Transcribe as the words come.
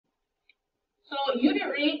So unit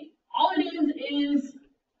rate, all it is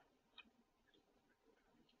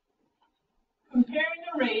comparing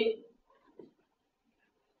a rate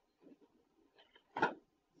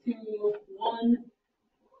to one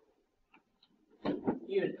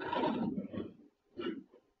unit.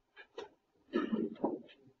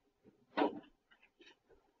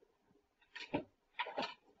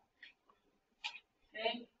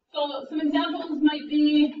 Okay, so some examples might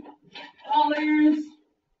be dollars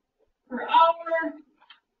per hour.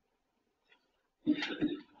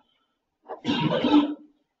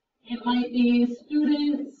 It might be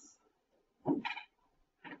students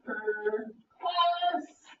per class.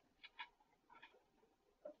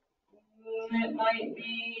 It might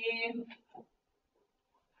be,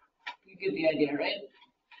 you get the idea, right?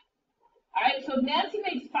 All right, so Nancy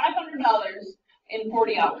makes $500 in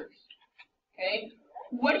 40 hours. Okay,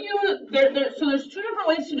 what do you, so there's two different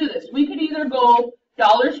ways to do this. We could either go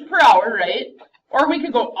dollars per hour, right? Or we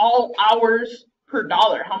could go all hours per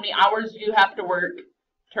dollar. How many hours do you have to work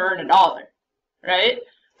to earn $1, right?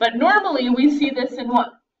 But normally we see this in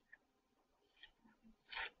what?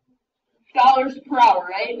 Dollars per hour,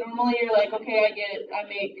 right? Normally you're like, okay, I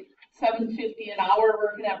make $7.50 an hour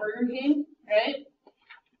working at Burger King, right?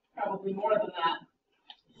 Probably more than that.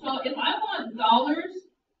 So if I want dollars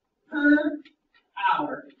per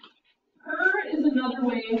hour, per is another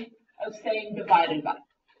way of saying divided by.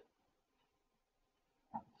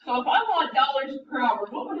 So if I want dollars per hour,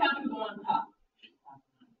 what would have to go on top?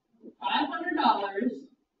 $500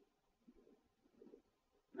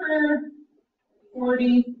 per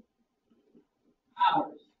 40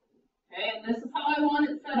 hours. Okay, and this is how I want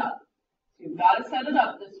it set up. So you've got to set it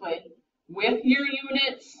up this way with your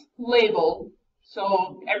units labeled.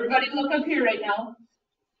 So everybody look up here right now.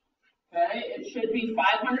 Okay, it should be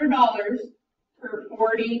 $500 per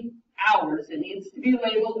 40 hours. It needs to be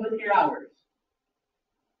labeled with your hours.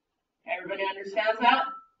 Everybody understands that?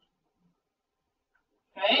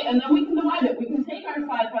 Okay, and then we can divide it. We can take our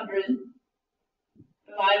 500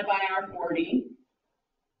 divided by our 40.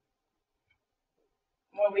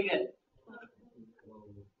 What do we get?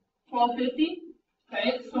 $12.50.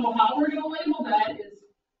 Okay, so how we're going to label that is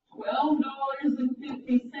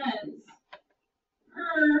 $12.50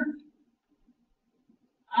 per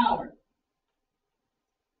hour.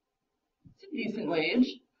 It's a decent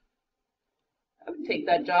wage. I would take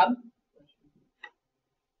that job.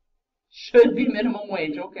 Should be minimum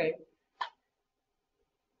wage, okay.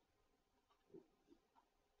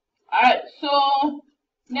 Alright, so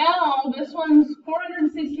now this one's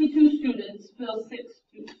 462 students fill 6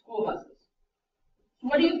 school buses. So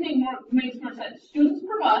what do you think makes more sense? Students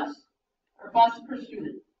per bus or bus per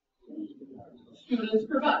student? Students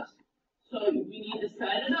per bus. So we need to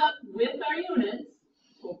set it up with our units.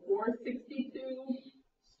 So 462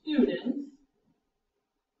 students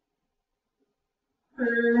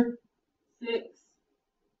per 6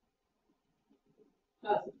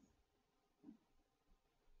 buses.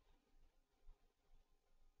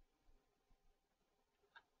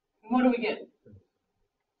 And what do we get?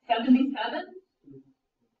 77?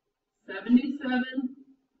 77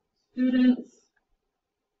 students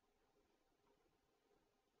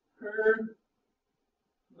per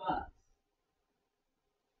bus.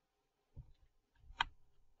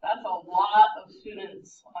 That's a lot of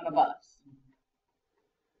students on a bus.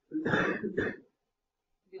 Be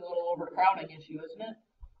a little overcrowding issue, isn't it?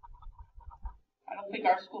 I don't think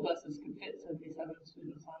our school buses can fit 77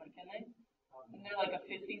 students on it, can they? Isn't there like a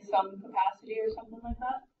 50-some capacity or something like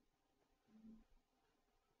that?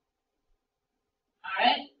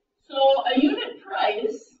 Alright, so a unit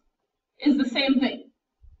price is the same thing,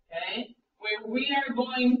 okay? Where we are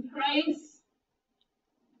going price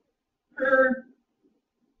per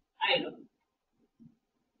item.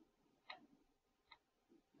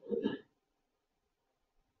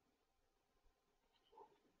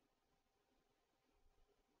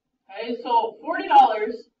 Okay, so $40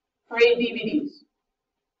 for 8 DVDs.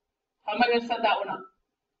 How am I going to set that one up?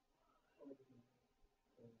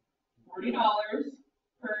 $40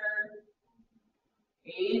 per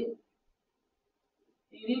 8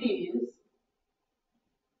 DVDs.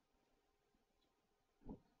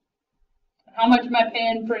 How much am I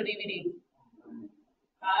paying for a DVD?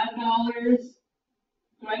 $5.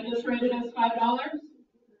 Do I just write it as $5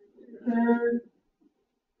 per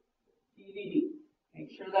DVD?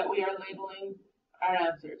 Make sure that we are labeling our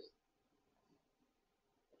answers.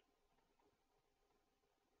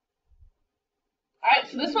 Alright,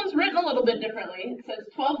 so this one's written a little bit differently. It says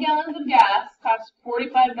 12 gallons of gas costs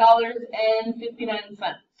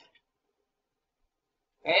 $45.59.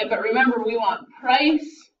 Okay, but remember we want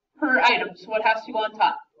price per item, so what has to go on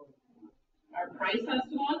top? Our price has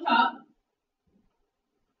to go on top.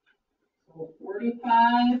 So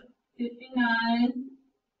 45.59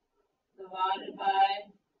 divided by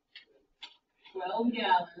 12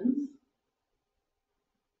 gallons.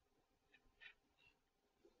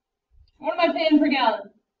 What am I paying per gallon?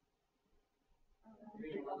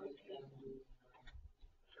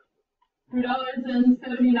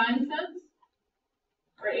 $3.79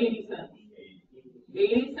 or 80 cents?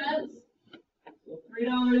 80 cents. So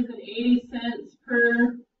 $3.80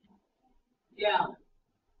 per gallon.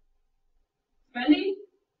 Spendy?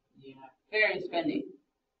 Yeah. Very spendy.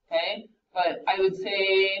 Okay, but I would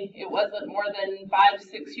say it wasn't more than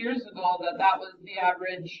 5-6 years ago that was the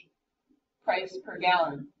average price per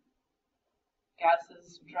gallon. Gas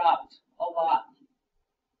has dropped a lot.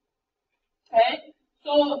 Okay,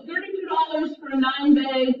 so $32 for a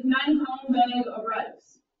 9-pound bag of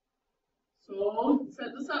rice. So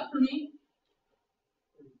set this up for me.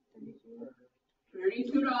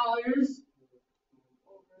 $32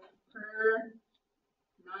 per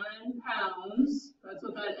 9 pounds. That's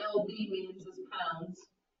what that LB means, is pounds.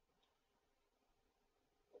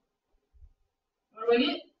 What do I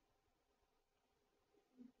get?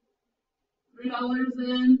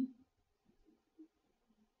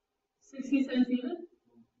 $3.60 even?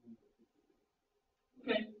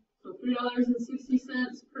 Okay, so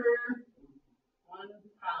 $3.60 per 1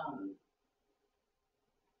 pound.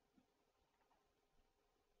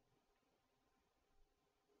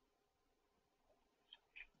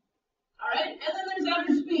 All right, and then there's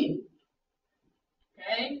average speed.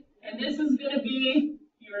 Okay, and this is going to be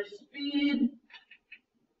your speed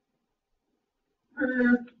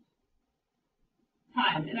per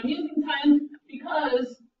time. And I'm using time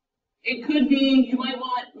because it could be, you might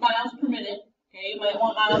want miles per minute. Okay, you might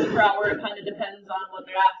want miles per hour. It kind of depends on what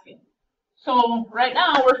they're asking. So right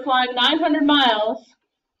now we're flying 900 miles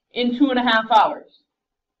in 2.5 hours.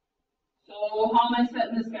 So how am I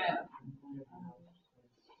setting this guy up?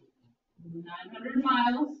 900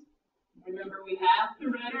 miles. Remember, we have to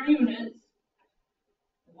write our units.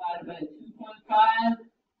 Divided by 2.5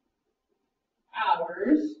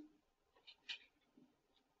 hours.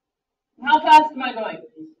 How fast am I going?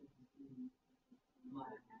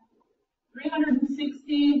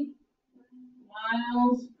 360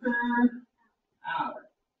 miles per hour.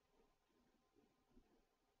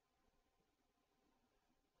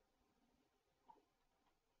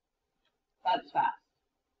 That's fast.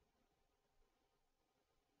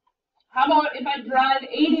 How about if I drive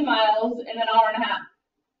 80 miles in an hour and a half?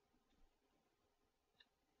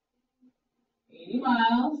 80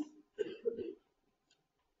 miles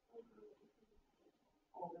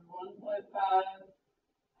over 1.5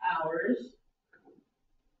 hours.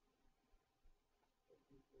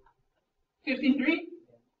 53?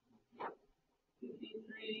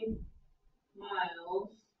 53 miles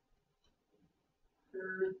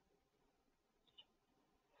per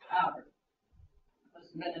hour.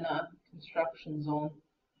 Must have been in a construction zone.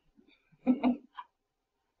 I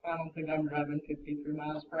don't think I'm driving 53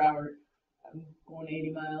 miles per hour. I'm going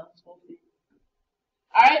 80 miles. We'll see.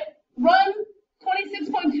 All right, run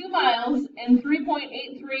 26.2 miles in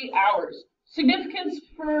 3.83 hours. Significance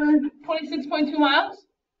for 26.2 miles?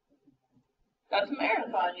 That's a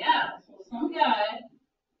marathon, yeah. So some guy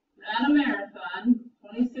ran a marathon,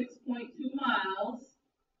 26.2 miles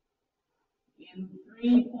in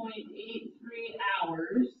 3.83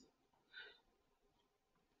 hours.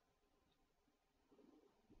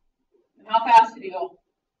 And how fast did he go?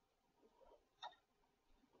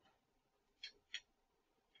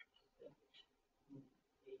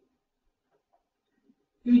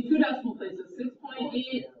 Give me 2 decimal places.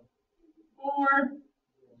 6.84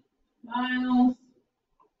 miles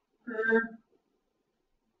per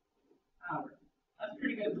hour. That's a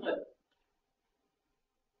pretty good clip.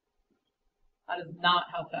 That is not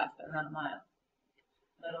how fast I run a mile,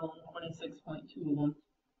 let alone 26.2 of them.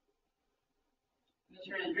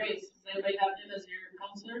 Mr. Andres, does anybody have him as your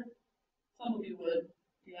counselor? Some of you would.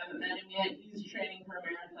 If you haven't met him yet, he's training for a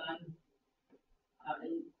marathon. I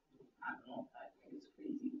don't know. I think it's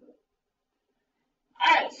crazy. But...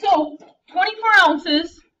 All right, so 24 ounces.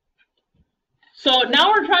 So now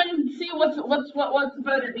we're trying to see what's the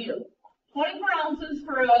better deal. 24 ounces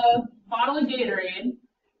for a bottle of Gatorade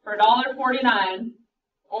for $1.49,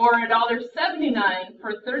 or $1.79 for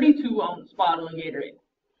a 32-ounce bottle of Gatorade.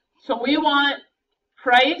 So we want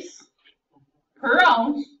price per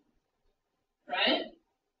ounce, right?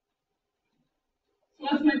 So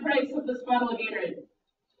what's my price of this bottle of Gatorade?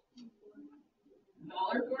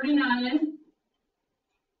 $1.49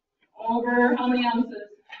 over how many ounces?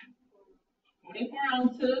 24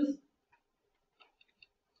 ounces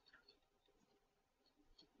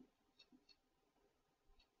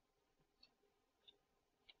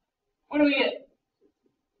What do we get?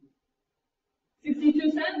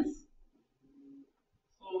 62 cents.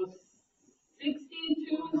 So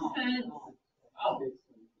 62 cents. Oh,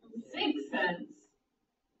 6 cents.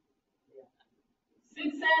 6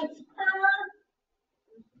 cents per.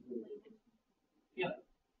 Yep.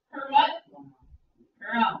 Per what?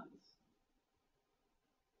 Per ounce.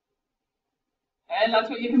 And that's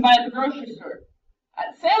what you can buy at the grocery store.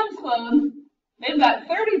 At Sam's Club, they've got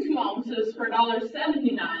 32 ounces for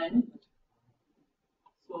 $1.79.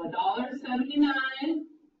 So $1.79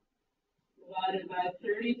 divided by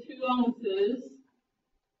 32 ounces.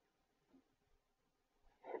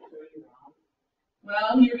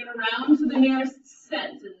 Well, you're going to round to the nearest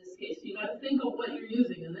cent in this case. You got to think of what you're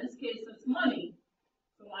using. In this case, it's money.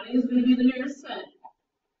 So money is going to be the nearest cent.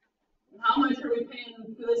 And how much are we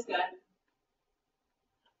paying for this guy?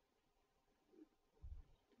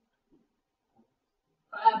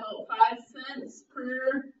 About 5 cents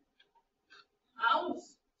per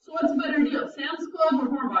ounce. So what's a better deal, Sam's Club or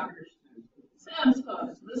Hornbacher's? Sam's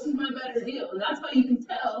Club. So this is my better deal. And that's how you can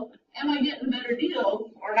tell, am I getting a better deal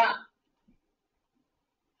or not?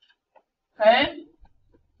 Okay?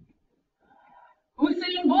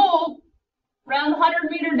 Usain Bolt ran the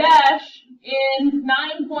 100-meter dash in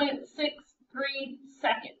 9.63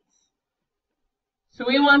 seconds. So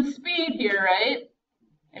we want speed here, right?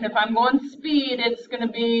 And if I'm going speed, it's going to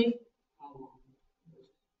be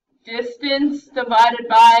distance divided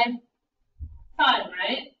by time,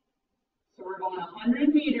 right? So we're going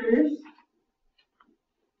 100 meters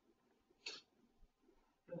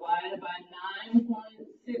divided by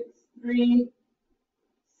 9.63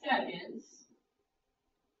 seconds.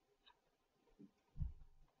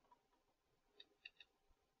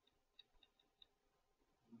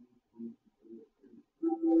 So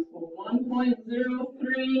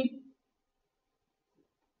 1.03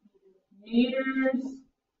 meters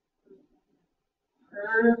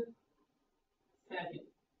per second.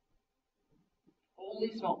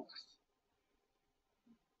 Holy smokes.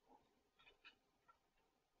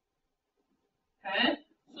 Okay,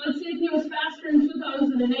 so let's see if he was faster in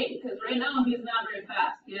 2008, because right now he's not very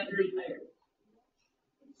fast. He had to retire.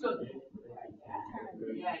 So,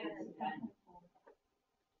 yeah, it's 10.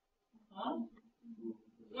 Huh?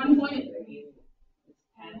 1 point. It's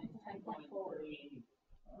 10. 10.4.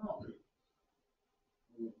 Oh.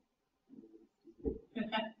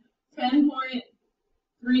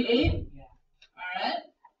 10.38. Alright.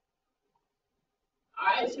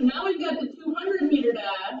 Alright, so now we've got the 200-meter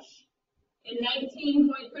dash in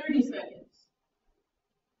 19.30 seconds.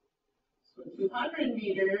 So 200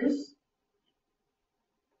 meters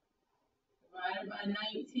divided by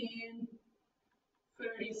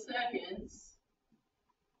 19.30 seconds.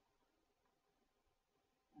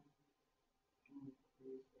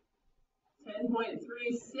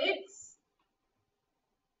 10.36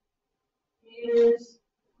 meters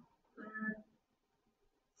per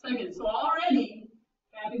second. So already,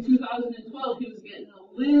 back in 2012, he was getting a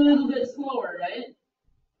little bit slower, right?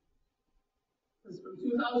 Because from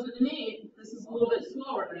 2008, this is a little bit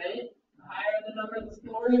slower, right? The higher the number, the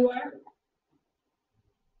slower you are.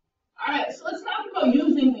 All right, so let's talk about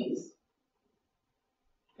using these.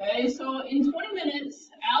 Okay, so in 20 minutes,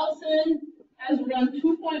 Allison has run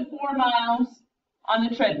 2.4 miles on the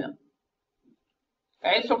treadmill.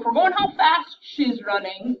 Okay, so if we're going how fast she's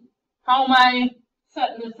running, how am I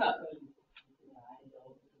setting this up?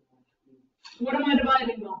 What am I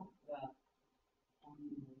dividing though?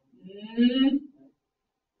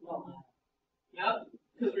 Yep,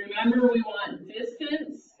 because remember we want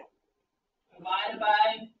distance divided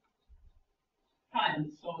by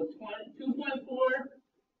time. So 2.4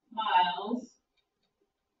 miles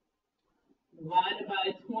divided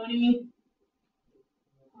by 20.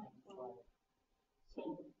 So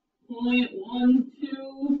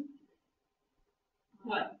 0.12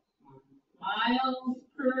 what? Miles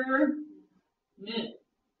per minute.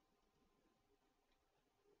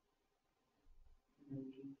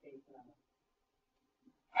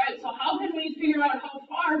 Alright, so how can we figure out how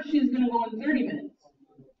far she's going to go in 30 minutes?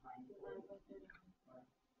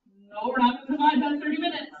 No, we're not going to divide by 30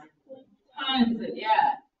 minutes. Times it,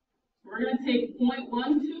 yeah. We're going to take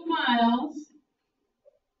 0.12 miles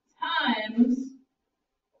times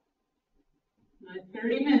my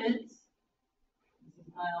 30 minutes. This is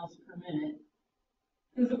miles per minute.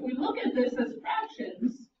 Because if we look at this as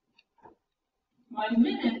fractions, my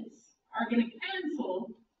minutes are going to cancel,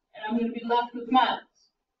 and I'm going to be left with miles.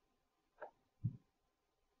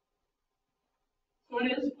 So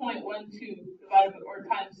it is 0.12 divided by, or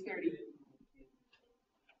times 30.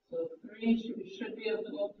 So 3 should be able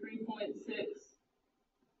to go 3.6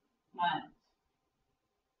 miles.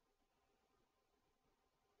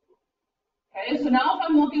 Okay, so now if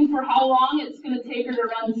I'm looking for how long it's going to take her to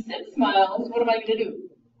run 6 miles, what am I going to do?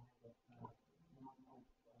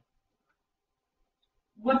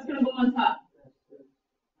 What's going to go on top?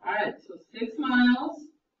 All right, so 6 miles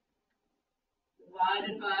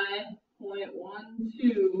divided by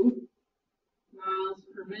 0.12 miles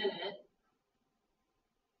per minute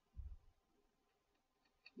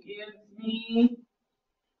gives me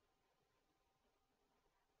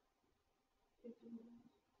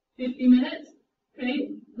 50 minutes. Okay,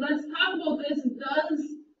 let's talk about this. Does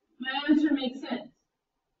my answer make sense?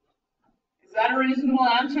 Is that a reasonable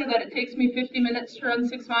answer that it takes me 50 minutes to run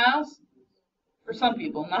 6 miles? For some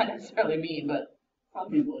people, not necessarily me, but some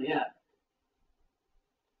people, yeah.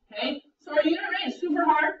 Okay, so our unit rate is super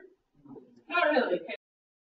hard? Not really. Okay.